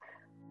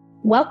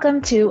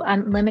Welcome to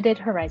Unlimited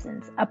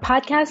Horizons, a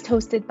podcast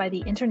hosted by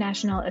the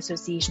International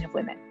Association of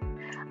Women.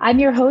 I'm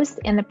your host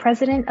and the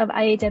president of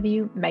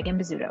IAW, Megan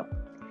Bizzuto.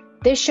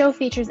 This show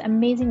features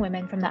amazing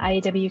women from the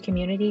IAW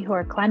community who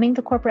are climbing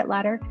the corporate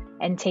ladder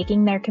and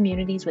taking their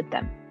communities with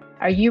them.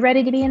 Are you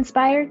ready to be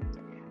inspired?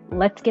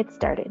 Let's get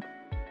started.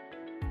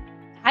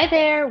 Hi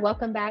there.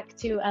 Welcome back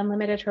to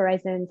Unlimited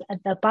Horizons,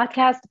 the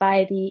podcast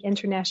by the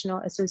International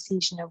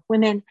Association of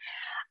Women.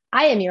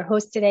 I am your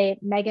host today,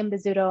 Megan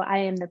Bizzuto.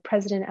 I am the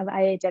president of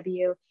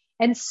IAW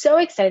and so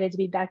excited to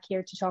be back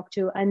here to talk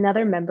to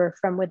another member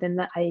from within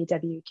the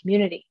IAW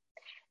community.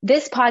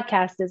 This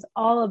podcast is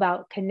all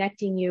about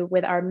connecting you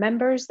with our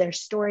members, their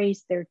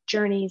stories, their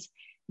journeys,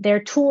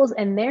 their tools,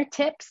 and their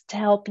tips to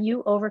help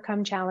you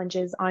overcome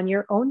challenges on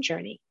your own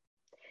journey.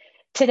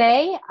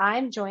 Today,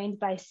 I'm joined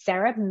by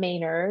Sarah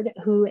Maynard,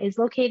 who is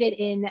located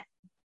in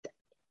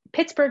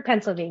Pittsburgh,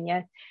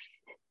 Pennsylvania.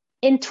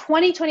 In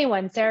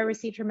 2021, Sarah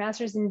received her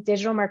master's in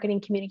digital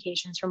marketing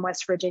communications from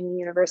West Virginia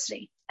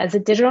University. As a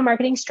digital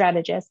marketing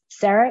strategist,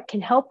 Sarah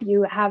can help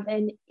you have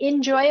an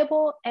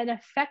enjoyable and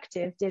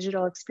effective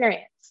digital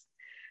experience.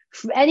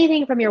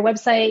 Anything from your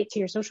website to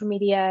your social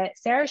media,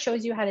 Sarah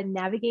shows you how to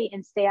navigate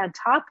and stay on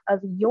top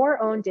of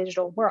your own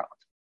digital world.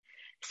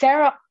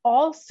 Sarah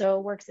also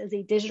works as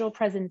a digital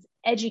presence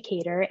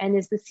educator and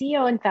is the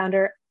CEO and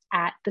founder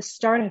at The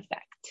Start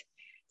Effect.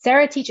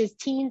 Sarah teaches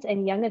teens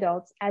and young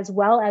adults, as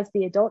well as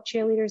the adult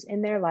cheerleaders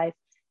in their life,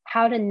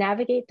 how to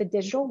navigate the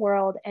digital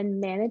world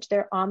and manage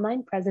their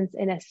online presence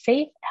in a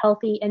safe,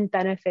 healthy, and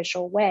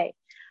beneficial way.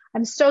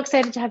 I'm so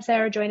excited to have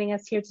Sarah joining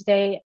us here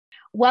today.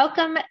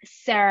 Welcome,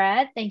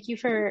 Sarah. Thank you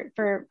for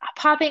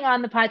popping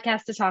on the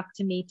podcast to talk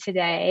to me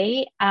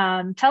today.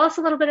 Tell us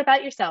a little bit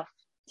about yourself.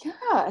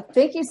 Yeah,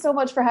 thank you so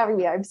much for having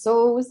me. I'm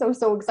so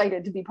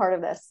excited to be part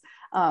of this.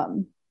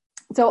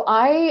 So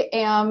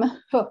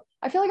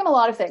I feel like I'm a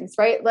lot of things,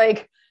 right?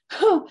 Like,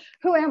 who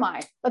am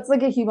I? That's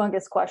like a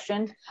humongous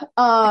question.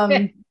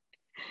 But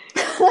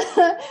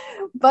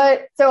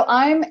so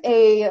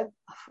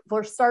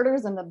for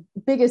starters, and the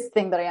biggest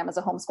thing that I am is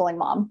a homeschooling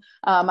mom.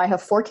 I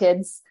have 4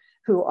 kids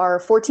who are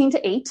 14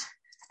 to 8.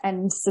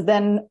 And so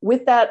then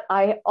with that,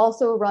 I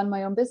also run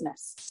my own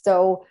business.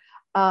 So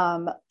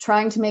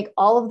trying to make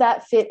all of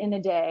that fit in a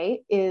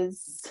day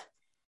is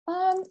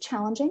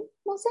challenging,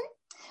 we'll say.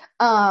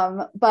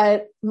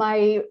 But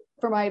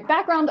for my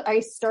background,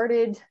 I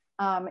started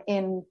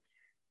in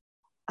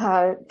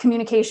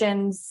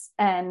communications,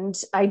 and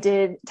I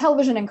did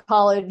television in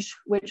college,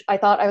 which I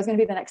thought I was going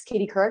to be the next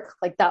Katie Couric.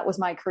 Like, that was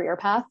my career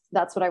path.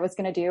 That's what I was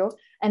going to do.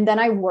 And then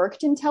I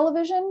worked in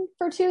television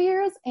for 2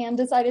 years and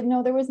decided,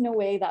 no, there was no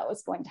way that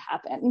was going to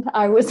happen.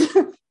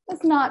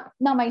 That's not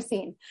my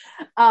scene.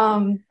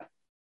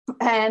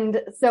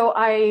 And so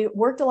I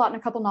worked a lot in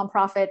a couple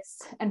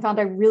nonprofits and found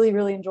I really,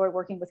 really enjoy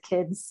working with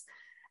kids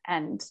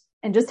and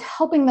just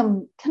helping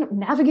them kind of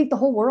navigate the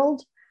whole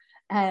world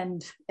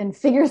and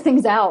figure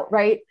things out,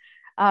 right?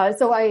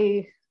 So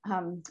I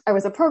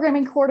was a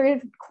programming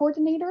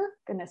coordinator,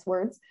 goodness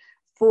words,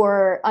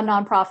 for a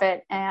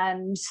nonprofit.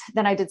 And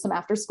then I did some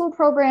after school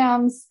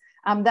programs.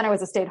 Then I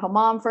was a stay-at-home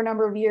mom for a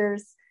number of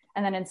years.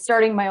 And then in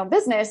starting my own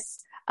business,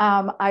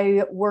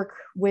 I work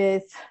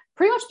with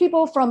pretty much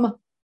people from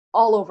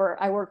all over.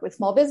 I work with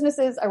small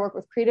businesses. I work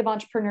with creative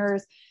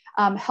entrepreneurs,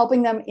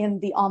 helping them in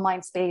the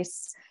online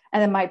space.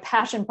 And then my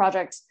passion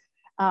project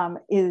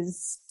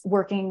is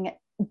working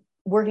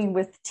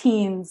with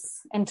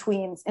teens and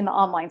tweens in the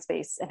online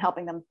space and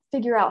helping them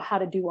figure out how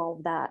to do all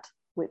of that,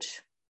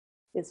 which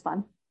is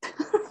fun.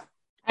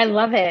 I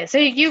love it. So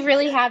you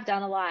really have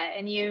done a lot,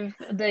 and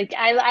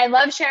I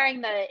love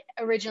sharing the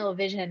original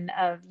vision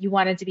of you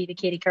wanted to be the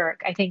Katie Couric.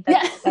 I think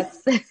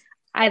that's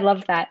I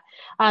love that.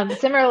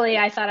 Similarly,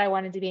 I thought I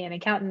wanted to be an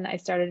accountant. I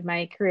started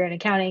my career in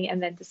accounting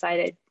and then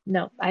decided,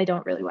 no, I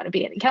don't really want to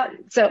be an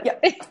accountant. So,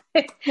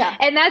 yeah.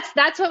 And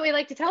that's what we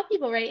like to tell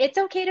people, right? It's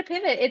okay to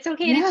pivot. It's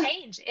okay to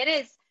change. It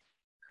is.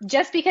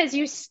 Just because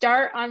you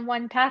start on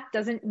one path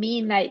doesn't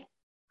mean that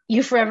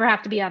you forever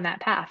have to be on that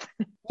path.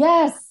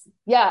 Yes.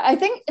 Yeah. I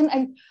think,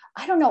 and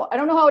I don't know. I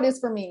don't know how it is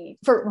for me.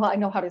 I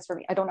know how it is for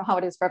me. I don't know how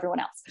it is for everyone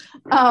else.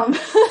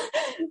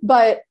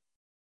 But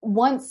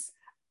once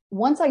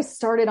I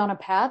started on a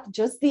path,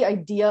 just the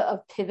idea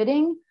of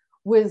pivoting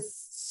was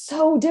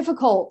so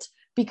difficult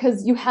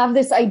because you have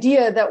this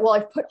idea that, well,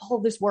 I've put all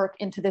this work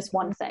into this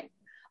one thing.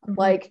 Mm-hmm.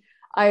 Like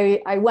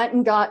I went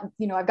and got,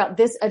 I've got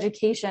this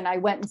education. I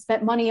went and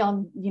spent money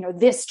on,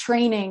 this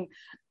training,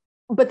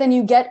 but then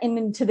you get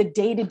into the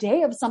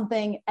day-to-day of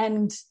something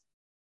and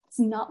it's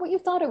not what you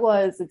thought it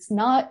was.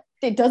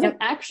 It doesn't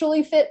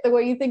actually fit the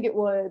way you think it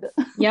would.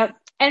 Yep.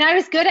 And I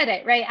was good at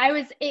it,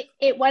 right?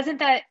 It wasn't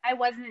that I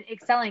wasn't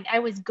excelling. I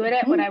was good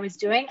at what I was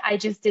doing. I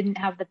just didn't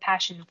have the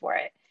passion for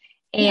it.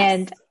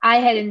 And I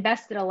had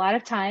invested a lot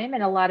of time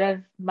and a lot of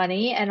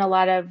money and a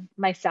lot of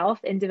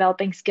myself in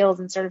developing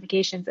skills and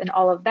certifications and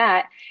all of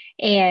that.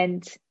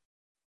 And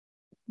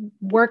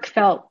work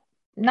felt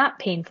not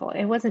painful.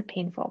 It wasn't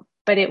painful,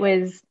 but it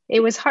was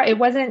hard.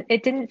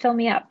 It didn't fill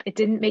me up. It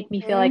didn't make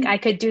me feel like I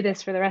could do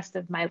this for the rest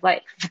of my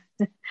life.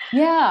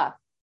 Yeah.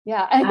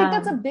 Yeah. And I think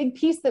that's a big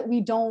piece that we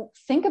don't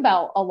think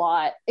about a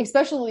lot,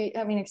 especially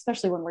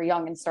when we're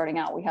young and starting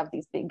out, we have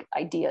these big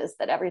ideas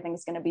that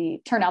everything's going to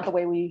turn out the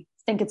way we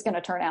think it's going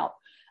to turn out.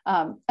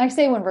 I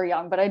say when we're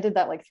young, but I did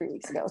that like 3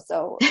 weeks ago.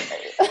 So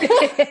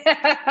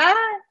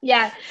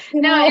yeah,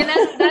 no.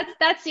 And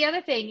that's the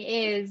other thing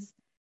is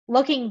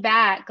looking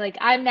back, like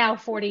I'm now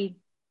 40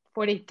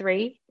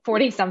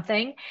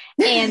 something.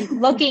 And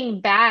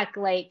looking back,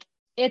 like,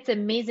 it's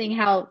amazing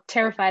how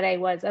terrified I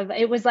was of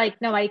it. Was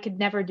like, no, I could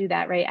never do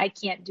that. Right. I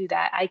can't do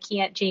that. I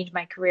can't change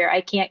my career.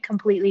 I can't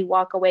completely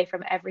walk away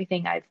from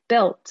everything I've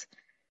built.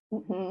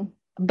 Mm-hmm.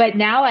 But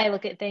now I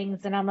look at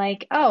things and I'm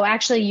like, oh,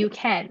 actually you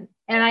can.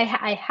 And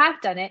I have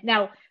done it.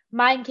 Now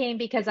mine came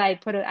because I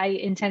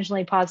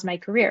intentionally paused my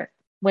career.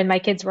 When my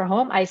kids were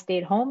home, I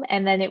stayed home.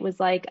 And then it was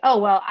like, oh,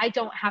 well, I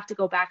don't have to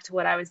go back to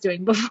what I was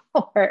doing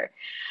before.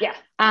 Yeah.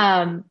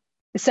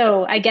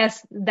 So I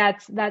guess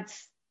that's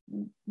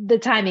the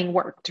timing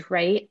worked,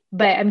 right?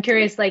 But I'm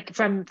curious, like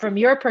from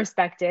your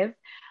perspective,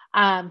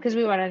 because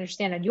we want to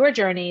understand on your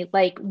journey,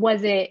 like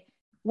was it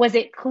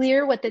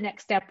clear what the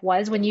next step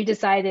was when you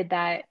decided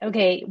that,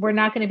 okay, we're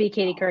not going to be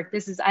Katie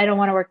Couric, I don't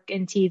want to work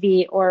in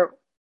TV, or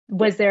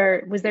was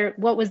there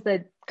what was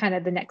the kind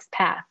of the next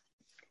path?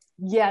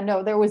 Yeah, no,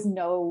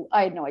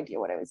 I had no idea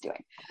what I was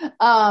doing.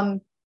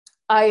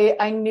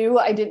 I knew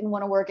I didn't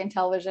want to work in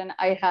television.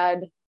 I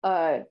had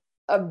a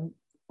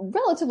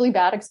relatively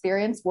bad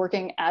experience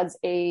working as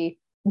a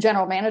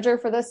general manager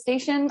for the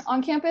station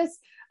on campus,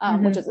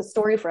 which is a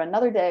story for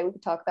another day. We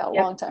could talk about a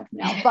long time from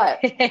now,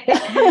 but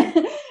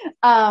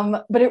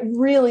but it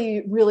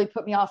really, really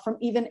put me off from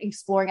even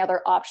exploring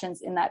other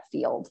options in that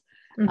field.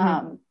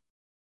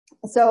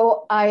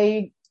 So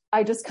I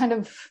just kind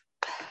of,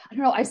 I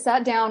don't know, I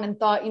sat down and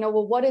thought,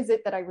 well, what is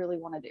it that I really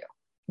want to do?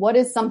 What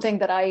is something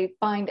that I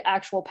find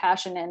actual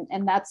passion in?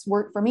 And that's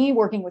work for me,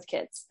 working with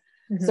kids.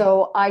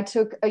 So I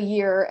took a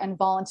year and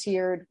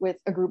volunteered with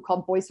a group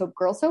called Boys Hope,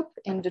 Girls Hope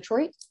in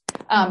Detroit.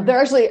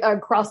 They're actually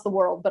across the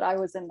world, but I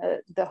was in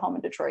the home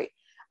in Detroit,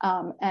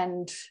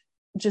 and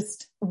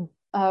just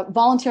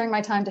volunteering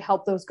my time to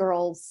help those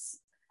girls.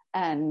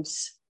 And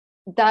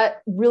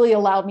that really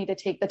allowed me to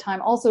take the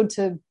time also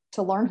to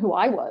learn who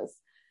I was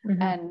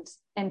and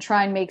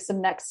try and make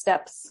some next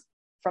steps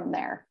from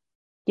there.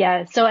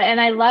 Yeah. So,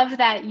 and I love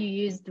that you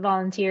used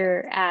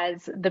volunteer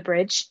as the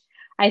bridge.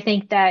 I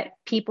think that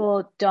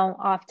people don't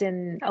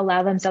often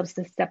allow themselves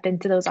to step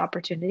into those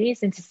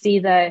opportunities and to see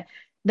the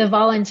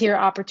volunteer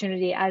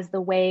opportunity as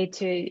the way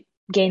to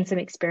gain some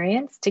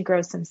experience, to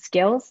grow some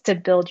skills, to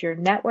build your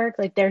network.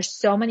 Like there's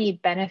so many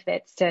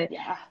benefits to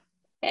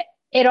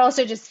it.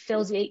 Also just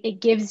it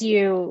gives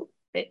you,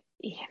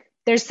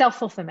 there's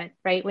self-fulfillment,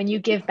 right? When you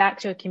give back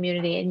to a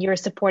community and you're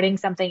supporting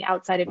something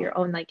outside of your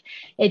own, like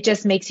it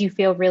just makes you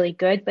feel really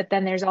good. But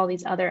then there's all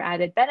these other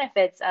added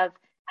benefits of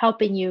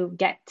helping you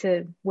get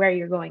to where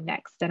you're going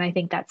next. And I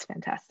think that's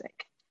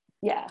fantastic.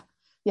 Yeah.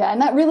 Yeah.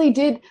 And that really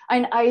did.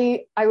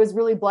 I was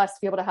really blessed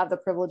to be able to have the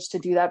privilege to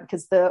do that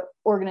because the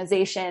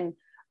organization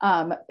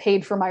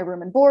paid for my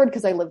room and board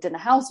because I lived in a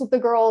house with the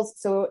girls.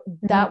 So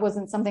that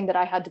wasn't something that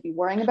I had to be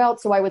worrying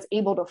about. So I was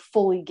able to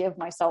fully give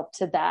myself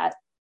to that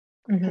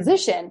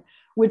position,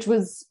 which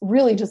was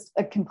really just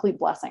a complete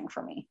blessing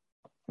for me.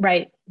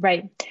 Right.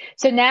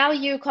 So now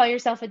you call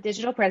yourself a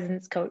digital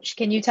presence coach.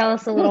 Can you tell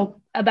us a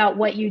little about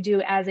what you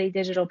do as a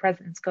digital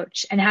presence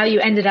coach and how you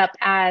ended up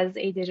as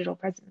a digital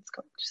presence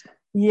coach?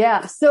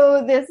 Yeah.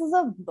 So this is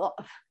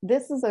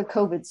a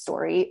COVID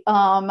story.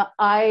 Back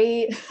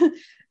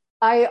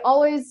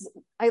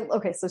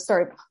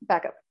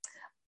up.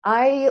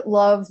 I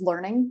love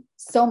learning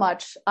so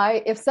much.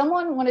 If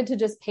someone wanted to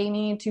just pay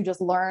me to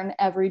just learn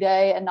every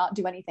day and not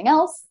do anything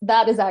else,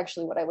 that is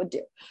actually what I would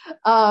do.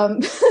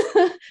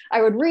 I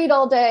would read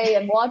all day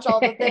and watch all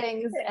the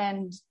things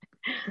and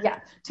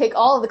take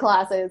all of the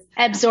classes.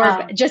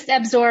 Just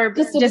absorb.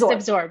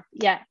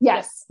 Yeah.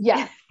 Yes.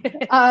 Yeah.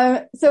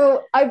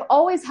 So I've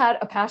always had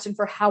a passion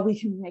for how we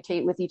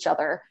communicate with each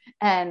other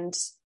and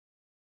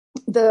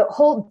the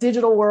whole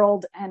digital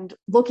world and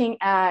looking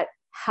at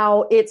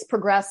how it's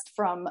progressed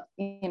from,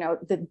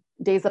 the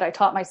days that I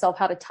taught myself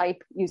how to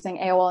type using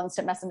AOL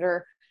Instant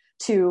Messenger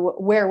to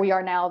where we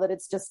are now, that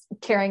it's just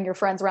carrying your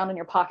friends around in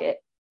your pocket.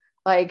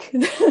 Like,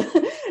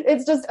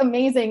 it's just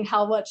amazing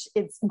how much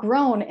it's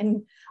grown.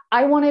 And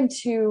I wanted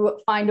to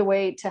find a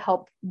way to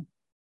help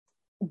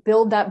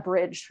build that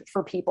bridge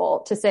for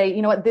people to say,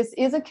 you know what, this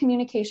is a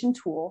communication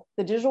tool.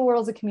 The digital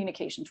world is a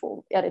communication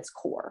tool at its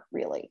core,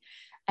 really.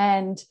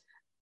 And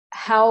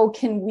how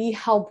can we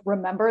help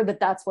remember that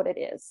that's what it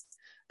is?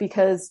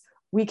 Because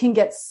we can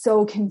get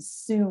so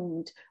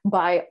consumed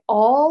by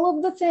all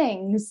of the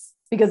things,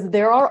 because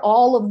there are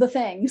all of the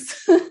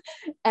things,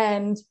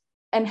 and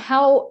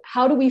how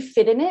do we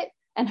fit in it,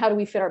 and how do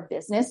we fit our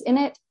business in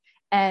it,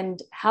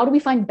 and how do we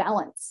find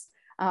balance?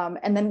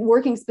 And then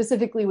working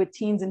specifically with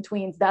teens and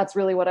tweens, that's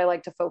really what I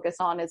like to focus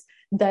on, is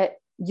that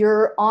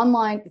your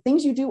online, the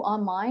things you do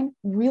online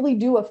really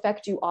do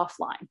affect you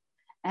offline.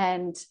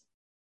 And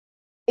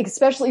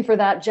especially for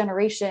that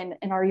generation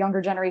and our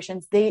younger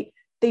generations, they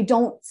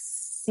don't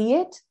see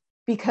it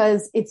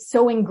because it's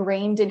so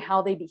ingrained in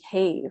how they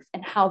behave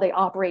and how they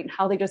operate and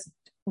how they just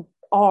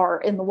are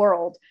in the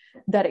world,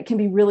 that it can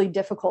be really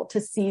difficult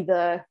to see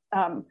the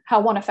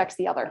how one affects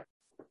the other.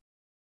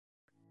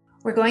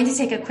 We're going to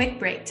take a quick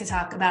break to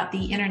talk about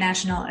the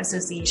International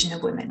Association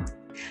of Women.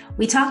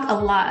 We talk a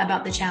lot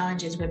about the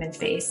challenges women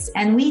face,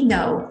 and we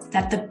know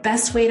that the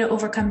best way to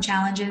overcome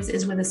challenges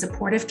is with a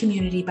supportive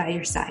community by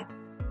your side.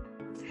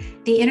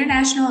 The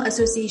International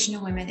Association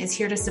of Women is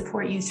here to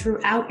support you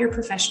throughout your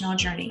professional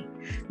journey.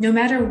 No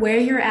matter where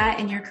you're at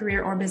in your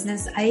career or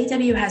business,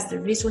 IAW has the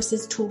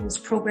resources, tools,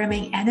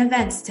 programming, and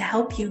events to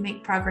help you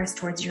make progress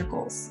towards your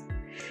goals.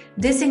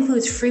 This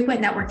includes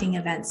frequent networking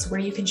events where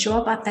you can show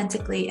up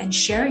authentically and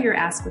share your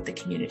ask with the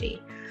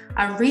community,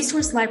 a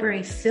resource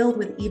library filled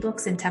with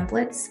ebooks and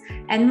templates,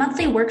 and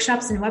monthly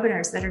workshops and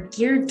webinars that are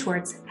geared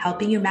towards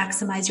helping you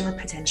maximize your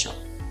potential.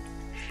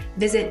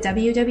 Visit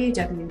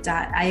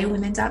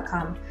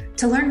www.iawomen.com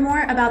to learn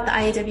more about the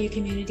IAW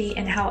community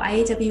and how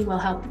IAW will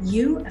help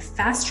you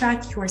fast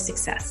track your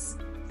success.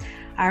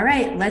 All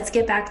right, let's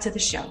get back to the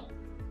show.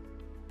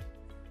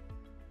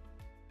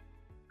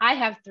 I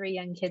have 3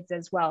 young kids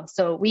as well.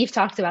 So we've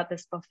talked about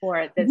this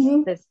before,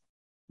 the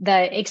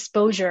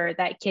exposure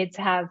that kids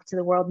have to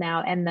the world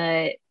now, and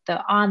the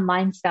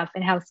online stuff,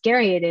 and how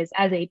scary it is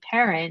as a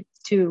parent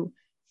to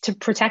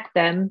protect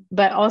them,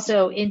 but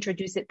also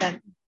introduce it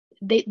them.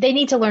 They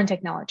need to learn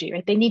technology,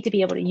 right? They need to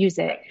be able to use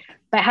it,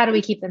 but how do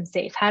we keep them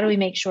safe? How do we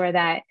make sure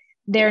that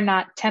they're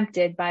not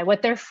tempted by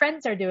what their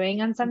friends are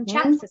doing on some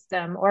chat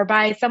system, or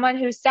by someone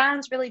who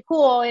sounds really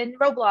cool in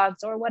Roblox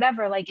or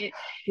whatever?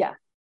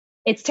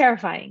 It's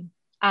terrifying.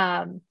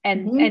 And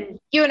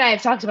you and I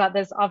have talked about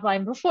this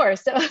offline before.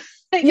 So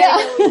I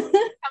know we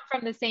come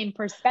from the same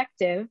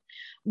perspective,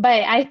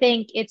 but I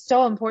think it's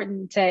so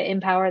important to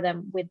empower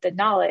them with the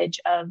knowledge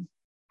of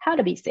how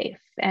to be safe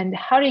and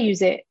how to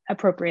use it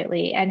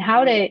appropriately, and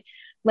how to,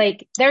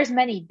 there's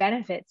many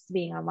benefits to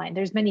being online.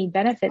 There's many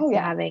benefits to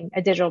having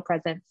a digital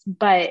presence,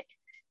 but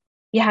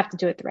you have to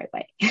do it the right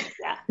way.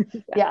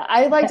 Yeah.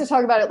 I like to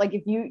talk about it. Like,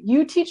 if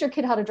you teach your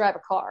kid how to drive a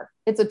car,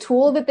 it's a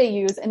tool that they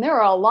use. And there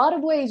are a lot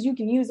of ways you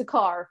can use a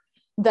car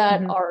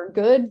that are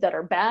good, that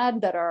are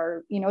bad, that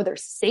are,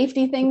 there's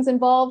safety things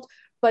involved,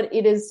 but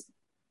it is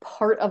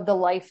part of the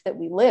life that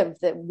we live,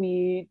 that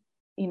we,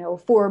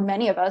 for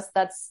many of us,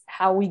 that's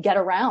how we get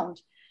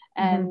around.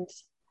 And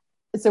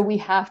so we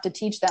have to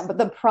teach them. But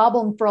the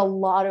problem for a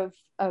lot of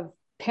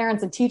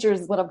parents and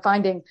teachers, what I'm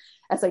finding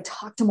as I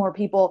talk to more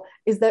people,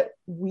 is that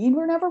we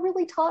were never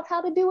really taught how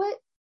to do it.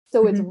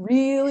 So it's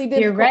really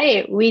difficult. You're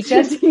right. We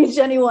just teach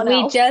anyone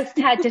else. We just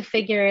had to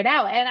figure it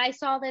out. And I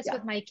saw this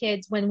with my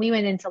kids when we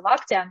went into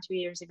lockdown 2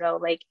 years ago.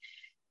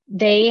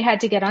 They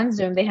had to get on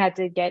Zoom, they had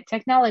to get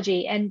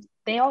technology, and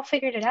they all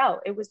figured it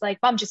out. It was like,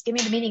 Mom, just give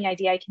me the meeting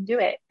ID. I can do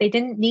it. They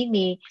didn't need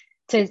me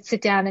to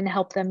sit down and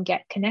help them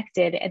get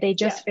connected. They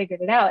just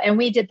figured it out. And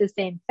we did the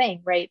same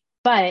thing, right?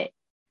 But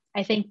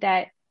I think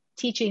that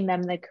teaching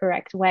them the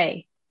correct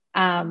way.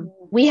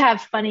 We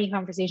have funny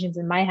conversations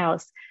in my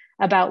house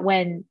about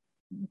when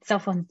cell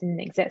phones didn't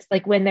exist,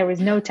 when there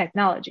was no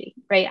technology,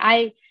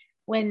 right?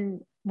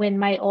 When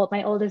my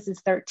oldest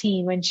is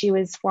 13, when she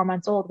was 4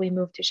 months old, we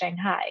moved to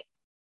Shanghai,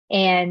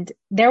 and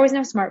there was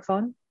no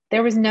smartphone.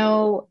 There was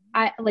no,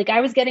 I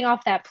was getting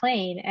off that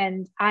plane,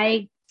 and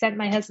I sent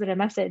my husband a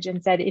message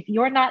and said, if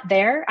you're not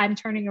there, I'm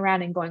turning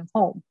around and going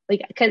home.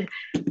 Because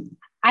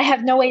I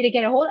have no way to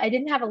get a hold. I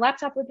didn't have a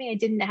laptop with me. I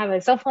didn't have a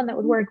cell phone that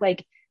would work.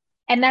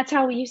 And that's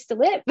how we used to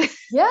live.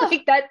 Yeah.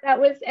 that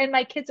was, and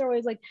my kids are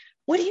always like,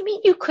 what do you mean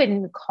you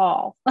couldn't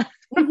call?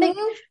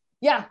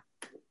 Yeah.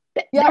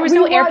 There was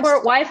no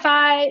airport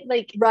Wi-Fi,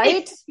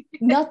 right?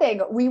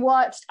 Nothing. We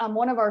watched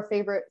one of our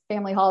favorite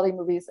family holiday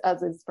movies,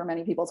 as is for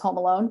many people's, Home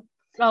Alone.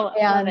 Oh,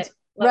 and love it.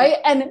 Right.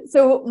 And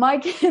so my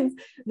kids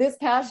this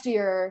past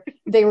year,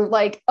 they were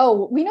like,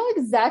 oh, we know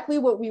exactly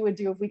what we would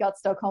do if we got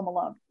stuck home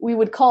alone. We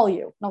would call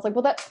you. And I was like,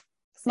 well, that's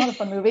not a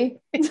fun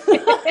movie.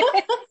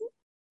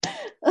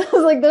 I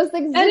was like, those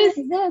things didn't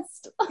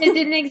exist. It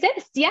didn't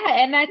exist. Yeah.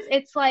 And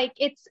it's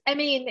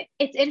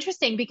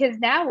interesting because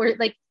now we're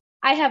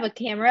I have a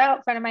camera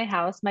out front of my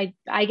house.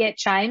 I get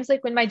chimes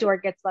when my door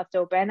gets left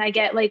open. I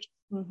get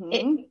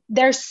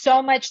there's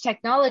so much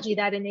technology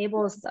that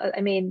enables.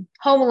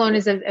 Home Alone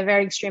is a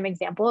very extreme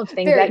example of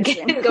things that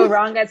can go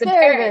wrong as a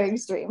parent. Very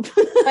extreme.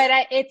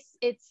 But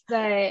it's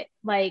the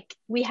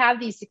we have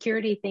these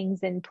security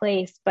things in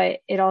place,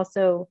 but it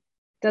also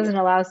doesn't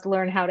allow us to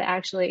learn how to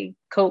actually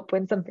cope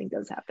when something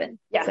does happen.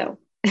 Yeah. So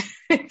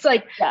it's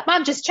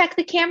Mom, just check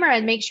the camera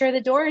and make sure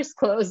the door is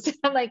closed.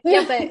 I'm like,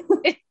 yeah, but.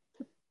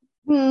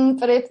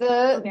 But if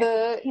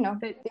the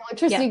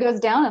electricity goes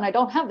down and I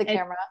don't have the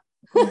camera,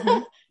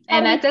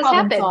 and that does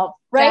happen,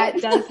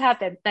 right?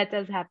 That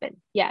does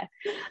happen. Yeah.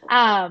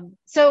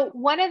 So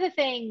one of the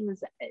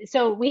things,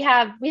 we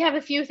have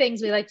a few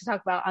things we like to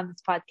talk about on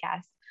this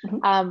podcast.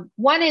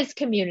 One is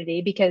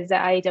community, because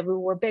at IAW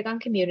we're big on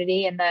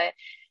community, and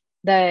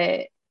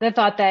the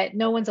thought that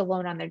no one's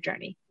alone on their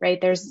journey, right?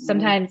 There's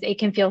sometimes it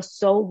can feel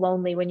so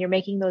lonely when you're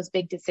making those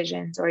big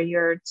decisions, or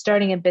you're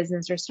starting a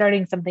business or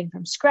starting something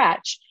from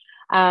scratch.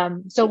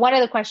 So one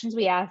of the questions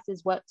we asked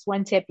is, what's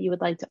one tip you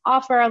would like to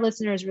offer our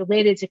listeners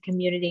related to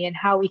community and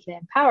how we can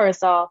empower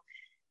us all?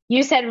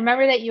 You said,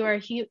 remember that you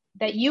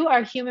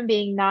are human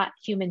being, not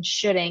human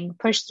shoulding.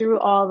 Push through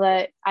all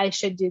the I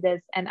should do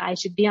this and I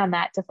should be on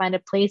that to find a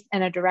place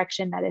and a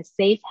direction that is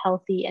safe,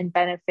 healthy, and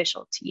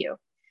beneficial to you.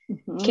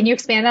 Mm-hmm. Can you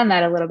expand on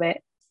that a little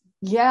bit?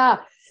 Yeah.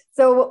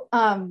 So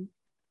I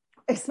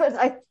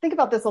think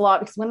about this a lot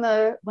because when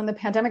the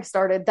pandemic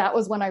started, that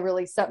was when I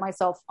really set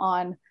myself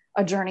on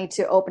a journey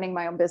to opening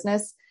my own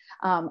business.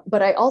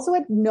 But I also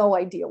had no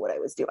idea what I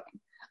was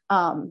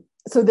doing.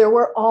 So there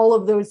were all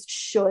of those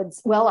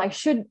shoulds. Well, I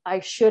should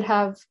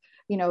have,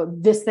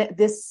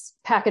 this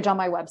package on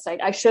my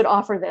website. I should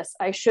offer this.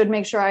 I should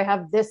make sure I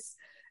have this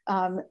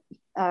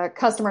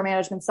customer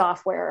management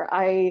software.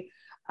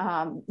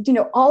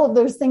 All of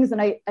those things.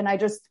 And I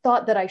just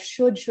thought that I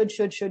should.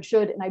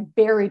 And I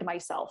buried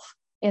myself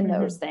in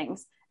mm-hmm. those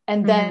things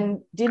and mm-hmm.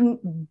 then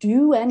didn't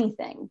do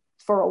anything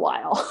for a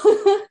while.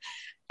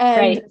 And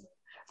right.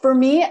 For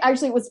me,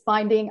 actually, it was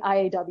finding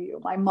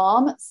IAW. My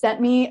mom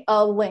sent me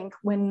a link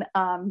when,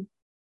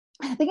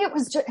 I think it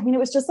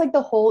was just like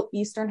the whole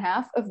eastern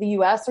half of the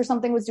US or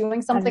something was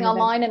doing something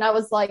online. And I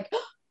was like,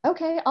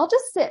 okay, I'll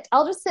just sit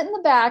in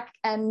the back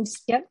and,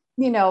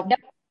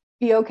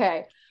 be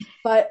okay.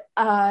 But,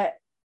 I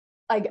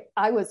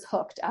was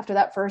hooked after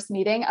that first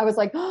meeting. I was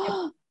like,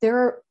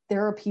 there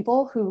are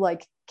people who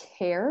like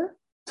care.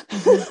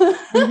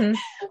 Mm-hmm. Mm-hmm.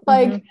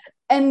 Like,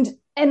 mm-hmm.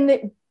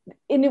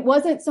 And it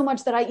wasn't so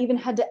much that I even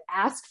had to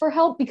ask for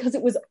help because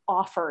it was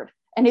offered.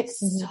 And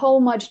it's mm-hmm. so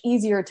much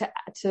easier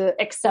to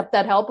accept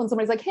that help when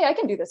somebody's like, hey, I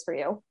can do this for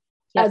you.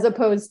 Yep. As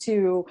opposed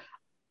to,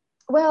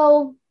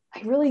 well,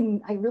 I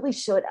really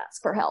should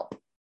ask for help,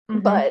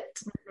 mm-hmm. but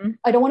mm-hmm.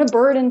 I don't want to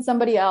burden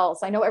somebody else.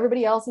 I know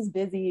everybody else is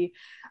busy.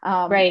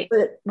 Right.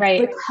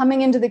 But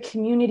coming into the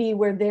community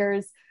where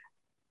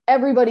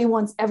everybody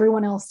wants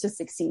everyone else to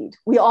succeed.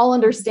 We all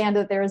understand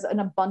that there's an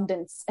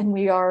abundance and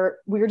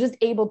we're just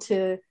able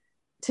to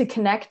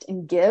connect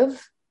and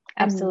give.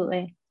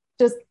 Absolutely.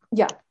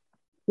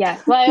 Yeah.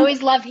 Well, I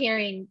always love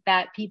hearing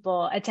that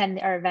people attend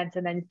our events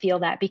and then feel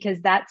that,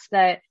 because that's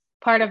the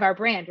part of our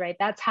brand, right?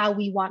 That's how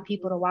we want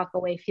people to walk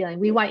away feeling.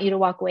 We want you to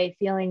walk away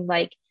feeling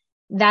like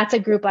that's a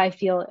group I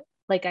feel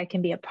like I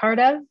can be a part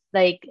of.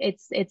 Like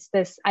it's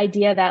this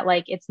idea that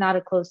like, it's not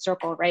a closed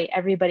circle, right?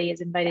 Everybody is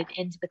invited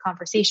into the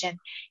conversation,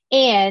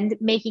 and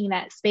making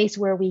that space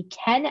where we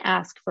can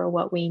ask for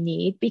what we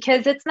need,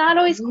 because it's not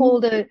always mm-hmm.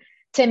 cool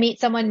to meet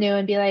someone new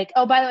and be like,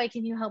 oh, by the way,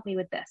 can you help me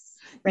with this?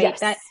 Right.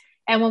 Yes.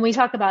 And when we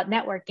talk about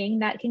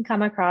networking, that can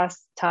come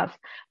across tough,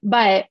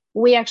 but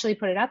we actually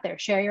put it out there.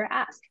 Share your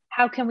ask.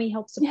 How can we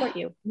help support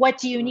you? What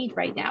do you need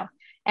right now?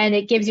 And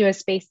it gives you a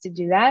space to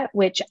do that,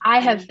 which I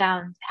have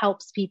found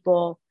helps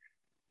people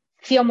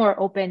feel more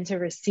open to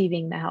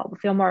receiving the help,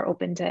 feel more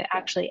open to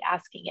actually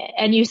asking it.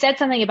 And you said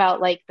something about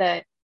like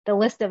the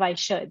list of I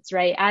shoulds,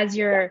 right? As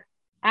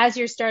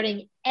you're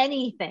starting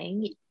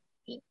anything,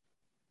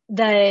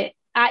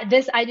 I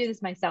do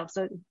this myself,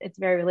 so it's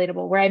very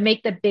relatable, where I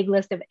make the big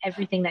list of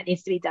everything that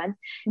needs to be done.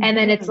 Mm-hmm. And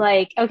then it's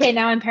like, okay,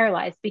 now I'm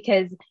paralyzed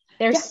because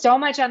there's so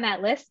much on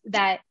that list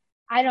that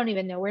I don't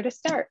even know where to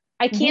start.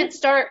 I can't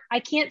start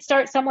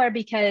somewhere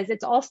because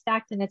it's all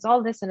stacked and it's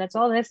all this and it's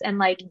all this. And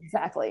like,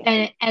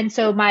 exactly. And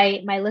so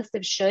my list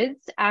of shoulds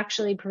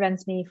actually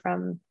prevents me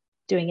from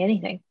doing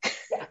anything.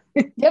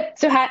 Yeah. Yep.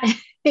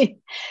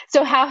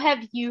 So how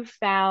have you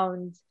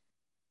found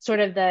sort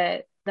of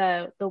the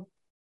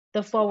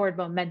forward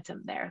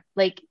momentum there?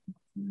 Like,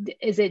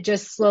 is it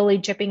just slowly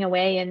chipping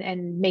away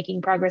and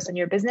making progress on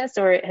your business,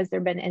 or has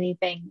there been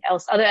anything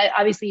else?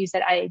 Obviously you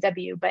said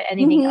IAW, but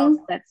anything mm-hmm. else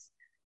that's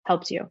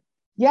helped you?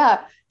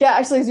 Yeah.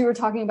 Actually, as you were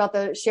talking about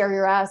the share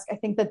your ask, I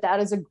think that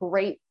is a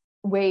great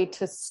way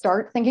to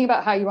start thinking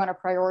about how you want to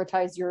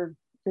prioritize your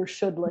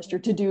should list, your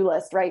to-do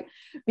list, right?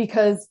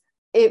 Because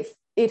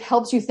it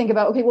helps you think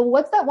about, okay, well,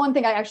 what's that one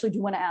thing I actually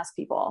do want to ask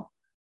people?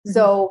 Mm-hmm.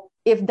 So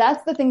if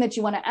that's the thing that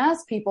you want to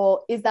ask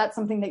people, is that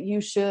something that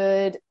you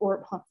should,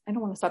 or I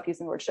don't want to stop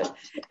using the word should.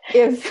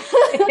 Is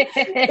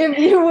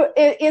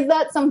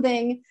that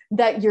something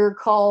that you're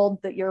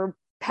called, that you're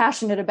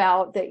passionate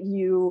about, that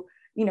you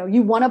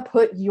want to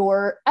put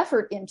your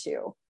effort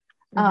into?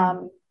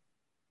 Mm-hmm.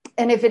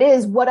 And if it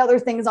is, what other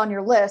things on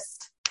your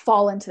list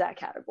fall into that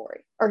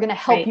category, are going to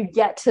help you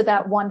get to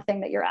that one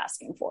thing that you're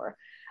asking for?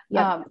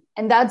 Yep.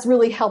 And that's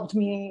really helped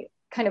me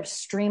kind of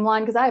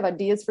streamline, because I have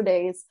ideas for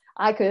days.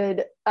 I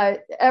could,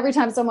 every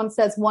time someone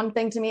says one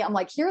thing to me, I'm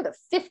like, here are the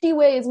 50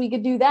 ways we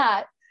could do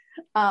that.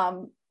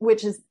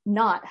 Which is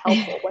not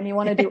helpful when you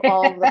want to do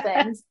all of the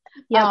things.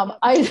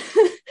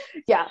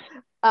 Yep.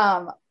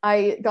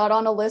 I got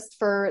on a list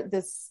for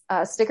this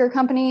sticker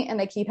company, and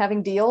they keep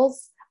having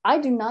deals. I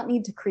do not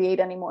need to create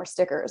any more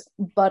stickers,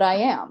 but I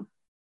am,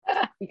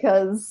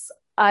 because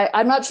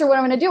I'm not sure what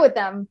I'm going to do with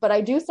them, but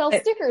I do sell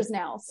stickers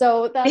now.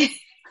 So that's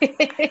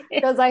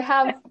because I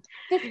have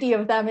 50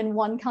 of them in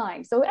one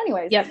kind. So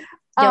anyways,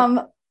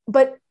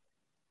 but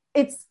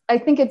I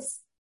think it's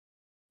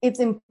it's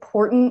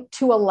important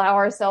to allow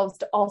ourselves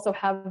to also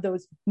have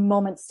those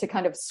moments to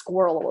kind of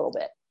squirrel a little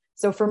bit.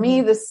 So for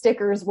me, the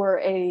stickers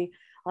were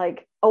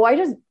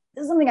this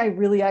is something I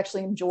really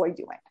actually enjoy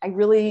doing. I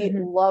really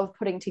love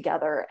putting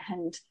together,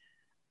 and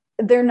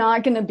they're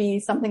not going to be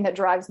something that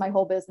drives my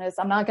whole business.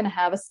 I'm not going to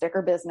have a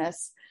sticker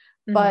business,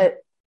 but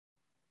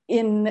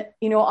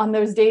on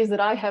those days that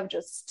I have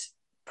just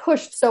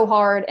pushed so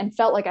hard and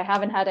felt like I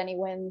haven't had any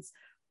wins,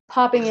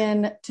 popping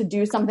in to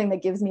do something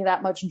that gives me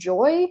that much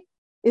joy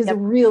is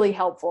really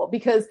helpful,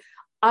 because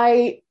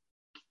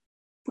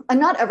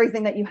not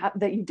everything that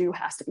you do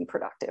has to be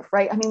productive,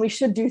 right? I mean, we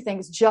should do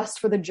things just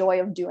for the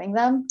joy of doing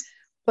them,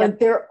 but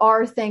there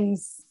are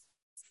things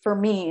for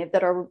me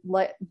that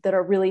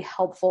are really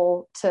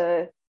helpful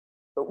to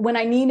when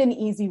I need an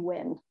easy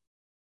win,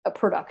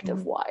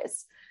 productive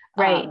wise,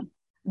 right?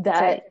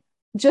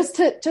 Just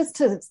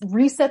to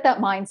reset that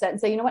mindset and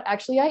say, you know what,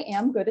 actually I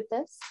am good at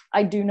this.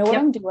 I do know what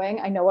I'm doing.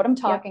 I know what I'm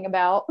talking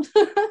about.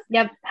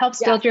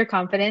 Helps build your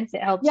confidence.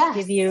 It helps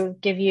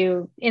give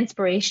you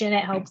inspiration.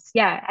 It helps.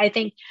 I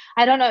think,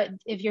 I don't know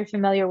if you're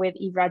familiar with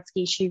Eve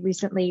Rodsky. She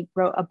recently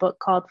wrote a book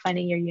called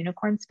Finding Your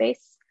Unicorn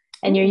Space.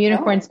 And your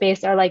unicorn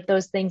space are like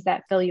those things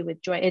that fill you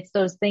with joy. It's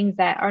those things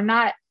that are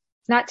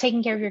it's not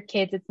taking care of your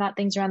kids. It's not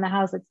things around the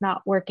house. It's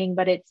not working,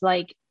 but it's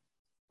like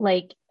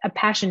a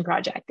passion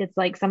project. It's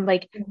like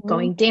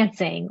going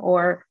dancing,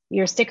 or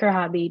your sticker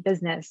hobby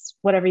business,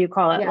 whatever you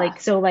call it.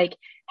 Like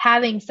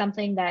having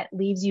something that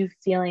leaves you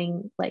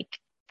feeling like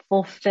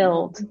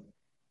fulfilled,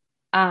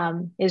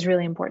 is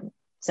really important.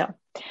 So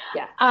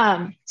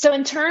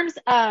in terms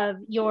of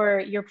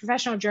your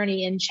professional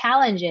journey and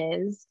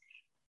challenges,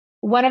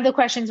 one of the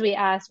questions we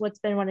asked, what's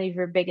been one of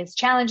your biggest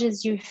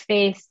challenges you've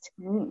faced?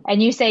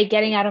 And you say,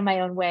 getting out of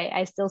my own way.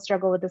 I still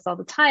struggle with this all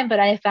the time,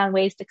 but I have found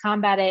ways to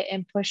combat it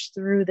and push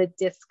through the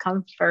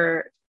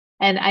discomfort.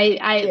 And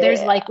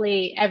there's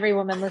likely every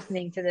woman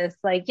listening to this,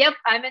 like, yep,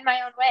 I'm in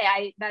my own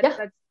way. That's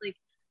like,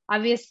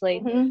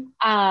 obviously.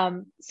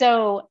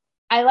 So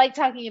I like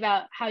talking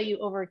about how you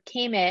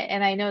overcame it.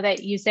 And I know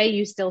that you say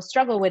you still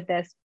struggle with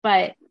this,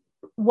 but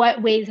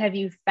what ways have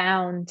you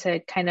found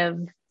to kind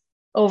of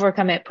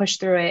overcome it, push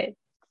through it,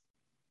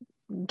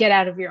 get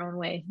out of your own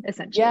way,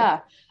 essentially?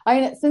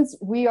 Since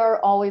we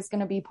are always going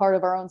to be part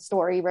of our own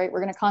story, right?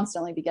 We're going to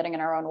constantly be getting in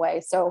our own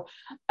way. So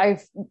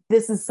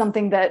this is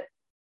something that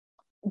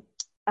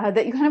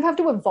you kind of have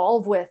to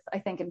evolve with, I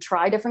think, and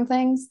try different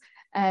things.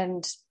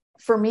 And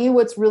for me,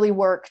 what's really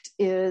worked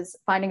is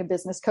finding a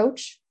business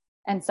coach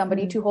and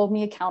somebody to hold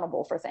me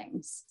accountable for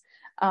things.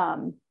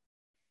 And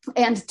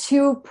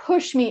to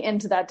push me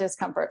into that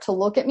discomfort, to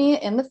look at me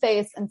in the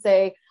face and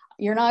say,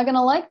 you're not going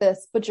to like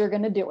this, but you're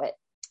going to do it.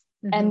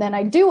 And then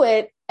I do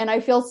it and I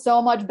feel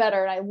so much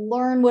better. And I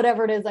learn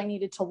whatever it is I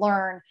needed to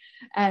learn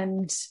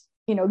and,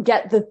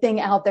 get the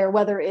thing out there,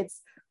 whether it's,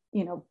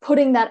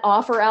 putting that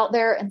offer out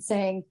there and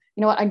saying,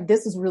 you know what,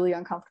 this is really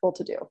uncomfortable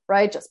to do,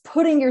 right? Just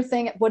putting your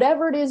thing,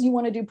 whatever it is you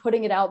want to do,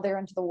 putting it out there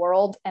into the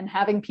world and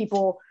having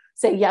people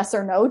say yes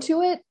or no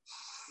to it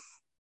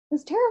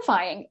is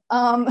terrifying.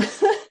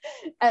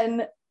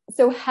 And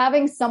so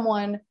having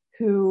someone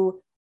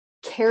who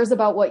cares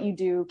about what you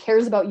do,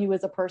 cares about you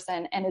as a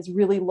person, and is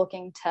really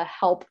looking to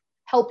help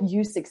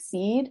you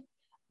succeed,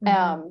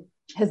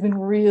 has been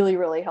really,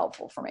 really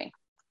helpful for me.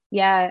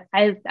 Yeah.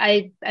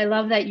 I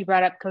love that you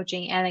brought up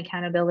coaching and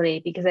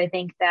accountability, because I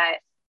think that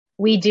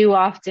we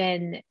doubt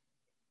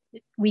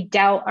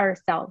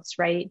ourselves,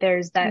 right?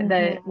 There's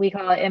that, we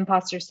call it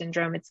imposter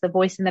syndrome. It's the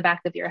voice in the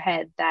back of your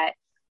head that,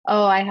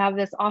 oh, I have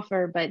this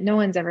offer, but no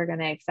one's ever going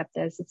to accept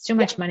this. It's too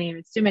much money, or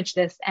it's too much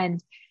this.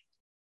 And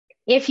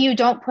if you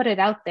don't put it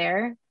out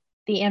there,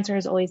 the answer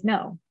is always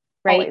no,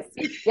 right?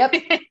 Always. Yep,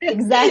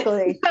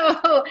 exactly.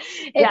 So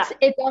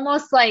it's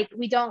almost like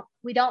we don't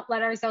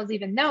let ourselves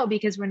even know,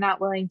 because we're not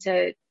willing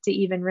to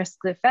even risk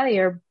the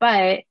failure.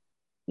 But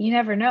you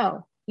never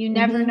know. You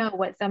never know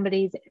what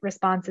somebody's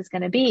response is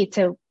going to be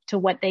to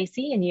what they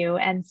see in you.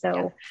 And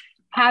so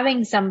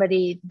having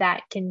somebody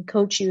that can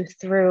coach you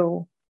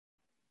through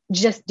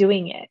just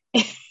doing it,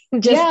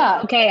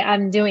 okay,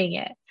 I'm doing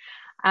it.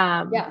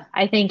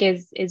 I think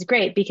is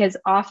great, because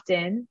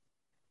often,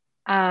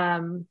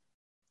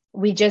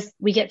 we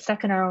get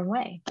stuck in our own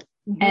way.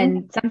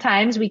 And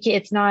sometimes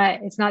it's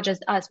not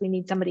just us. We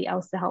need somebody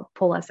else to help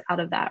pull us out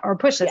of that, or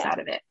push us out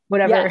of it,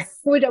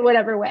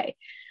 whatever way.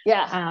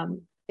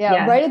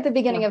 Right at the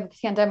beginning of the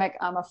pandemic,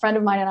 a friend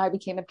of mine and I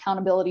became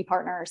accountability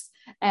partners.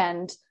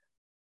 And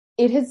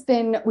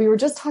we were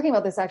just talking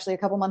about this actually a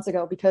couple months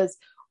ago, because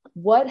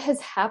what has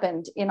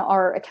happened in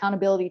our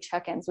accountability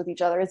check-ins with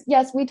each other is,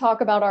 yes, we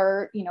talk about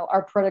our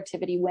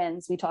productivity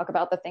wins. We talk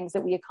about the things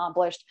that we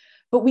accomplished,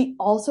 but we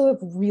also have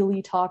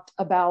really talked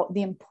about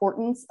the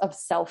importance of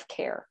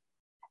self-care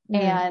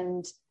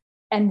and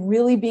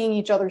really being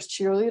each other's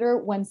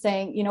cheerleader when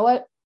saying, you know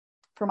what,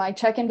 for my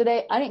check-in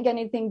today, I didn't get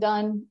anything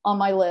done on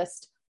my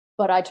list,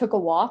 but I took a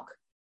walk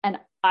and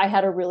I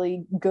had a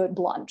really good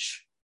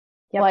lunch.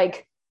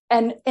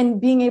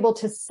 And being able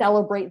to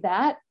celebrate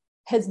that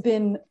has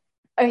been,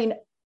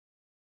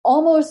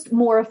 almost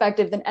more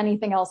effective than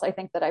anything else I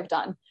think that I've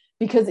done,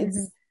 because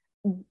it's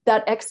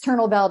that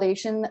external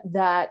validation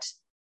that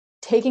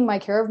taking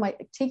care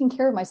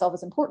of myself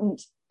is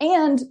important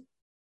and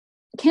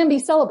can be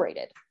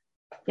celebrated.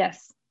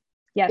 Yes.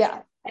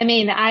 Yeah. I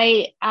mean,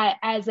 I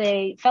as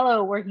a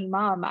fellow working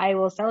mom, I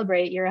will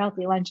celebrate your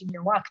healthy lunch and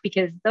your walk,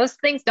 because those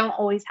things don't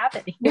always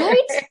happen here.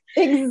 Right?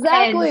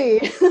 Exactly.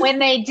 And when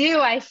they do,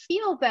 I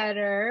feel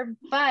better,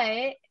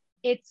 but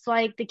it's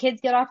like the kids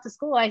get off to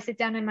school, I sit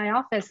down in my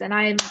office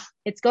and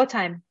it's go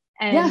time.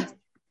 And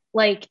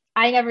like,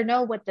 I never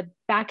know what the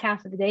back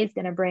half of the day is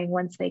going to bring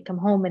once they come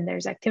home and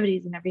there's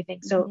activities and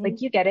everything. So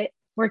like, you get it,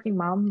 working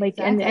mom, like,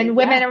 exactly. and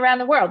women around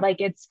the world, like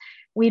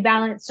we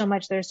balance so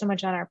much, there's so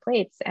much on our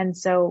plates. And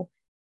so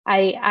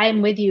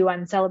I'm with you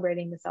on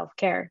celebrating the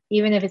self-care,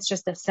 even if it's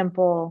just a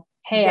simple,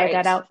 hey, I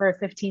got out for a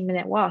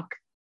 15-minute walk.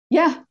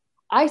 Yeah.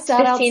 I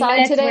sat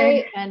outside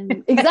today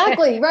and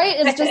exactly.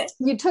 Right. It's just,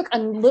 you took a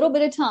little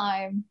bit of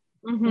time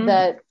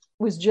that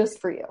was just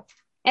for you.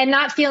 And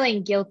not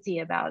feeling guilty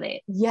about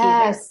it.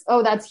 Yes. Either.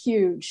 Oh, that's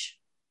huge.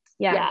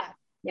 Yeah.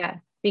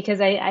 Because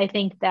I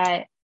think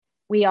that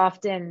we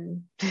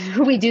often,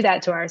 we do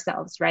that to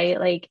ourselves, right?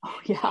 Like,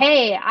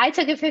 hey, I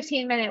took a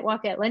 15-minute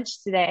walk at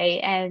lunch today,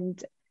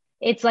 and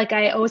it's like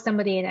I owe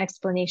somebody an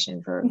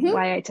explanation for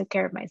why I took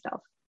care of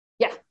myself.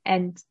 Yeah.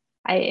 And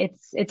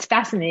it's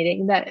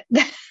fascinating that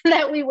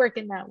we work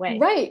in that way.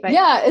 Right. But,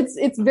 yeah.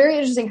 It's very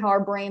interesting how our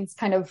brains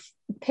kind of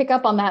pick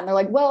up on that. And they're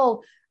like,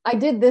 well, I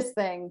did this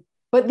thing,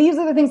 but these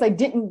are the things I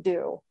didn't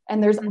do.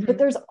 And but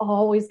there's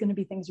always going to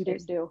be things you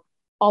didn't do.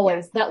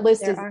 Always. Yeah, that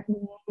list is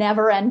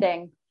never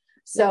ending.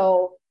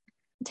 So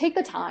take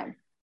the time.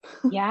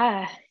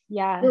 Yeah.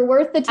 We're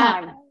worth the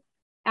time.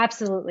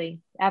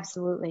 Absolutely.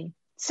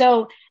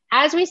 So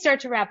as we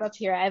start to wrap up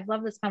here, I've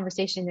loved this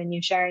conversation and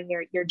you sharing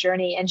your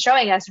journey and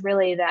showing us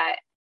really that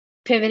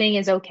pivoting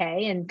is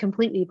okay and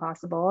completely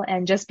possible.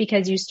 And just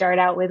because you start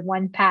out with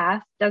one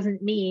path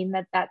doesn't mean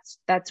that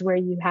that's where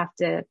you have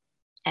to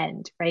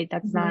end, right?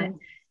 That's not,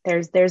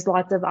 there's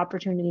lots of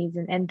opportunities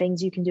and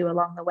things you can do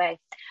along the way.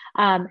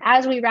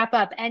 As we wrap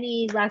up,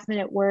 any last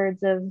minute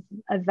words of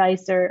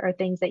advice or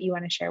things that you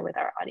want to share with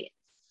our audience?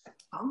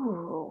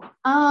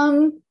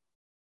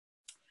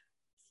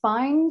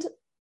 Find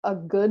a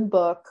good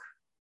book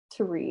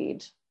to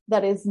read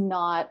that is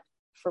not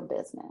for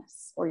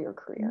business or your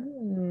career.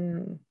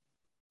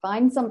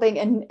 Find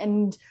something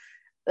and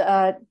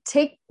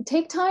take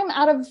time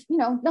out of,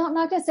 I'm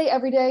not going to say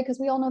every day, because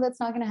we all know that's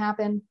not going to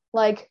happen.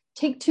 Like,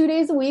 take 2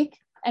 days a week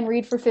and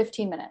read for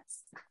 15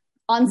 minutes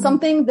on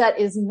something that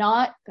is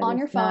not on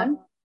your phone,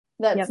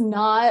 that's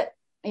not,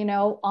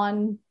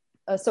 on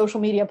a social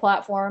media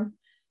platform,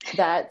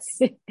 that's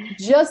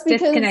just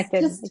because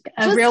disconnected, just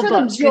real for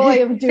book. The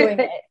joy of doing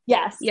it.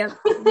 Yes. Yep.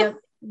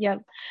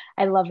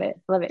 I love it.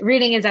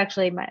 Reading is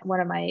actually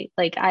one of my,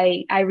 like,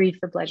 I read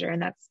for pleasure,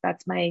 and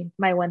that's my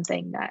one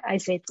thing that I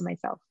say to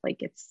myself. Like,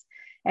 it's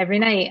every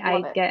night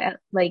I get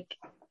like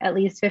at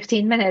least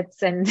 15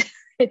 minutes, and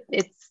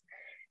it's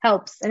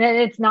helps. And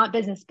it's not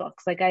business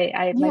books. Like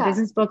my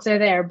business books are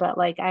there, but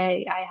like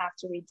I have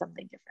to read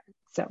something different.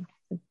 So,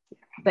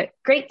 but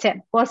great tip.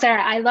 Well,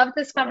 Sarah, I love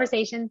this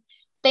conversation.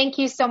 Thank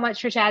you so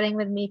much for chatting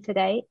with me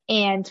today.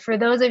 And for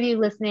those of you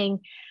listening,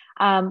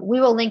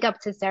 we will link up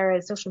to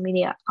Sarah's social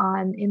media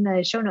in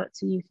the show notes,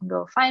 so you can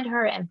go find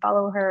her and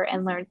follow her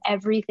and learn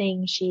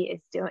everything she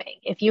is doing.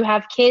 If you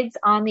have kids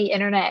on the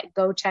internet,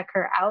 go check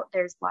her out.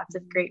 There's lots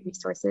of great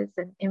resources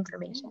and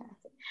information.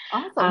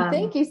 Awesome.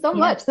 Thank you so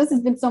much. This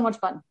has been so much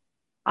fun.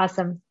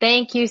 Awesome.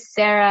 Thank you,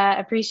 Sarah.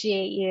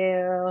 Appreciate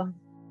you.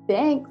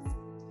 Thanks.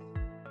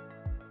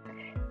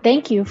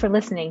 Thank you for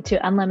listening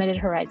to Unlimited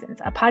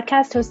Horizons, a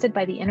podcast hosted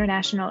by the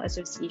International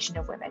Association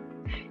of Women.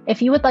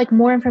 If you would like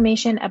more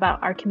information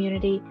about our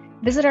community,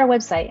 visit our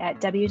website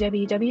at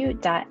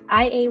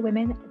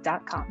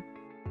www.iawomen.com.